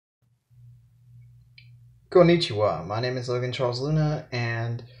Konnichiwa, my name is Logan Charles Luna,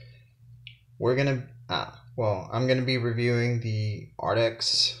 and I'm gonna be reviewing the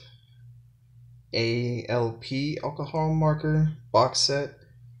Arrtx ALP alcohol marker box set.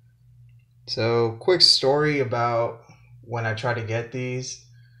 So, quick story about when I tried to get these.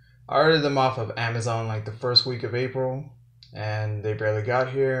 I ordered them off of Amazon like the first week of April, and they barely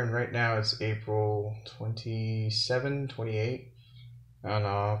got here, and right now it's April 27, 28. I don't know,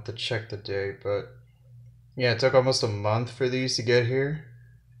 I'll have to check the date, but yeah, it took almost a month for these to get here.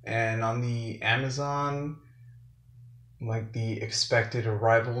 And on the Amazon, like the expected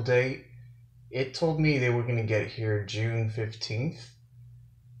arrival date, it told me they were gonna get here June 15th.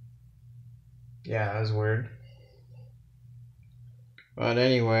 Yeah, that was weird. But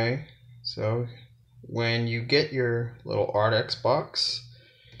anyway, so when you get your little Arrtx box,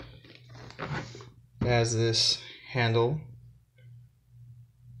 it has this handle,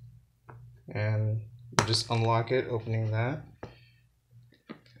 and you just unlock it, opening that.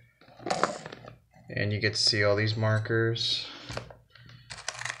 And you get to see all these markers.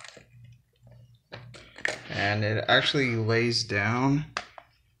 And it actually lays down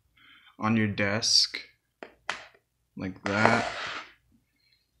on your desk like that.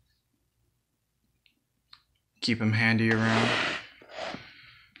 Keep them handy around.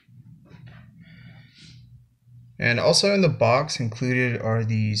 And also in the box included are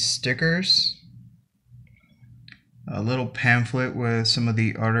these stickers, a little pamphlet with some of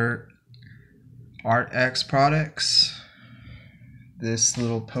the other Arrtx products, this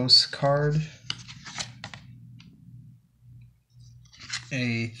little postcard,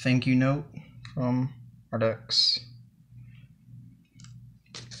 a thank you note from Arrtx.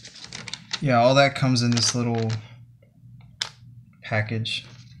 Yeah, all that comes in this little package.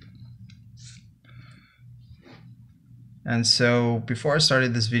 And so before I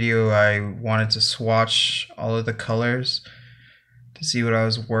started this video, I wanted to swatch all of the colors to see what I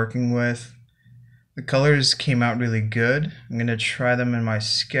was working with. The colors came out really good. I'm going to try them in my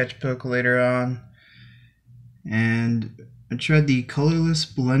sketchbook later on. And I tried the colorless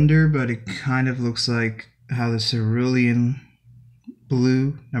blender, but it kind of looks like how the cerulean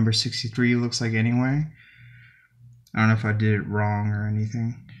blue number 63 looks like anyway. I don't know if I did it wrong or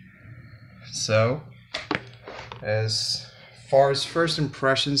anything. So, as far as first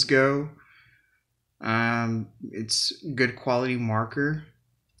impressions go, it's good quality marker.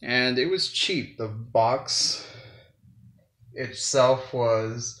 And it was cheap. The box itself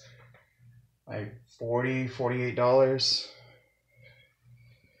was like $48.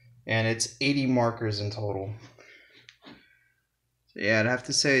 And it's 80 markers in total. So yeah, I'd have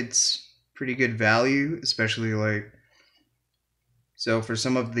to say it's pretty good value, especially so for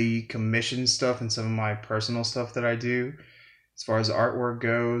some of the commission stuff and some of my personal stuff that I do, as far as artwork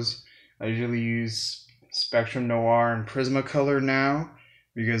goes, I usually use Spectrum Noir and Prismacolor now,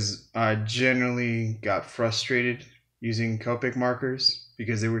 because I generally got frustrated using Copic markers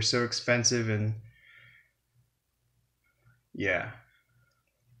because they were so expensive, and yeah.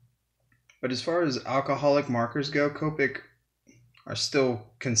 But as far as alcoholic markers go, Copic are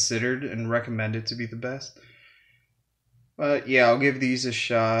still considered and recommended to be the best. But yeah, I'll give these a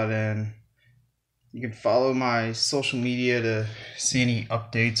shot, and you can follow my social media to see any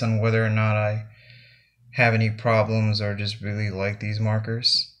updates on whether or not I have any problems or just really like these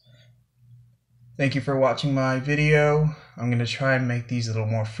markers. Thank you for watching my video. I'm going to try and make these a little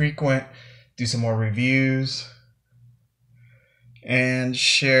more frequent, do some more reviews, and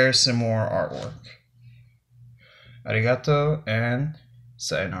share some more artwork. Arigato and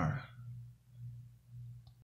sayonara.